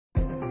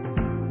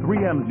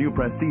3M's new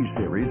Prestige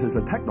series is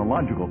a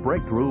technological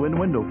breakthrough in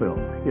window film.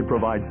 It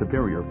provides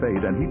superior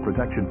fade and heat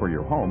protection for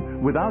your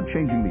home without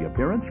changing the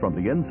appearance from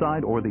the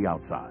inside or the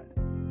outside.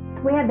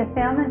 We had the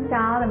film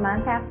installed a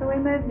month after we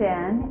moved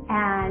in,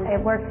 and it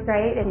works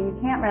great. You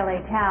can't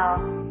really tell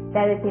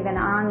that it's even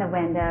on the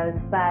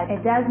windows, but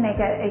it does make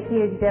a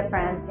huge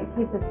difference. It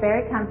keeps us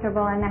very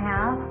comfortable in the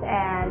house,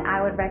 and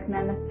I would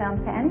recommend this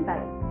film to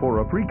anybody.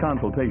 For a free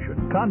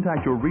consultation,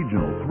 contact your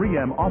regional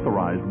 3M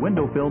authorized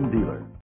window film dealer.